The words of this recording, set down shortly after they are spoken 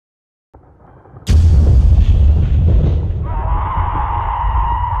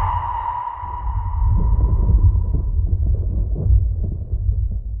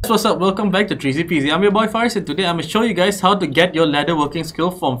what's up? Welcome back to 3 Peasy. I'm your boy Faris, and today I'm going to show you guys how to get your ladder working skill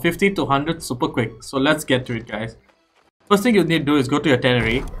from 50 to 100 super quick. So let's get to it, guys. First thing you need to do is go to your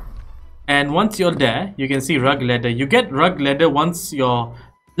tannery, and once you're there, you can see rug ladder. You get rug ladder once your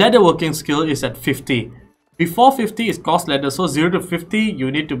ladder working skill is at 50. Before 50 is cost ladder, so 0 to 50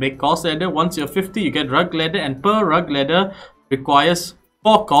 you need to make cost ladder. Once you're 50 you get rug ladder, and per rug ladder requires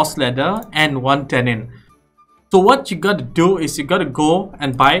 4 cost ladder and 1 tenon. So what you got to do is you got to go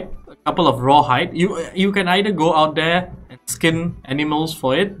and buy a couple of raw hide. You can either go out there and skin animals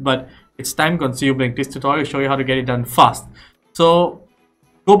for it, but it's time consuming. This tutorial will show you how to get it done fast. So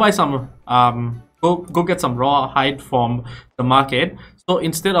go buy some go get some raw hide from the market. So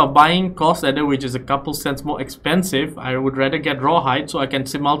instead of buying cost ladder, which is a couple cents more expensive, I would rather get raw hide so I can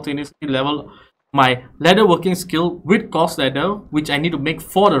simultaneously level my ladder working skill with cost ladder, which I need to make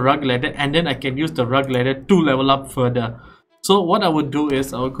for the rug ladder, and then I can use the rug ladder to level up further. So what I would do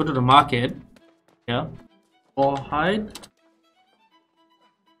is I would go to the market, raw hide,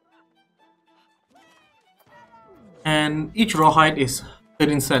 and each raw hide is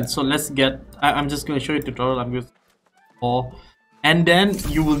 13 cents. So let's get, I'm just going to show you a tutorial. I'm using 4, and then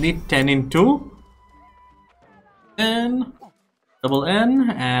you will need 10 in 2 and double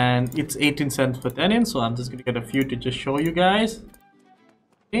N, and it's 18 cents per tenon. So I'm just gonna get a few to just show you guys.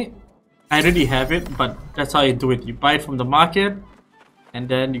 Okay, I already have it, but that's how you do it. You buy it from the market, and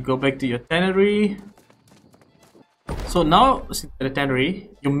then you go back to your tannery. So now the tannery,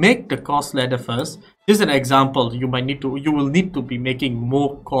 you make the cost ladder first. This is an example. You will need to be making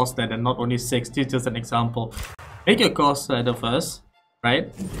more cost ladder, not only 6. This is just an example. Make your cost ladder first,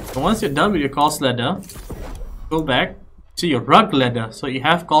 right? So once you're done with your cost ladder, go back to your rug ladder. So you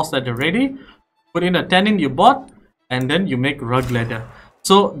have cost ladder ready, put in a tenon you bought, and then you make rug ladder.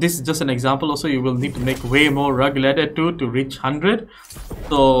 So this is just an example. Also, you will need to make way more rug ladder too to reach 100.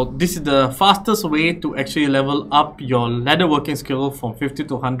 So this is the fastest way to actually level up your ladder working skill from 50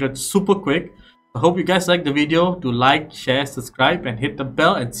 to 100 super quick. I hope you guys liked the video. Do like, share, subscribe, and hit the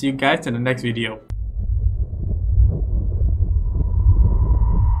bell, and see you guys in the next video.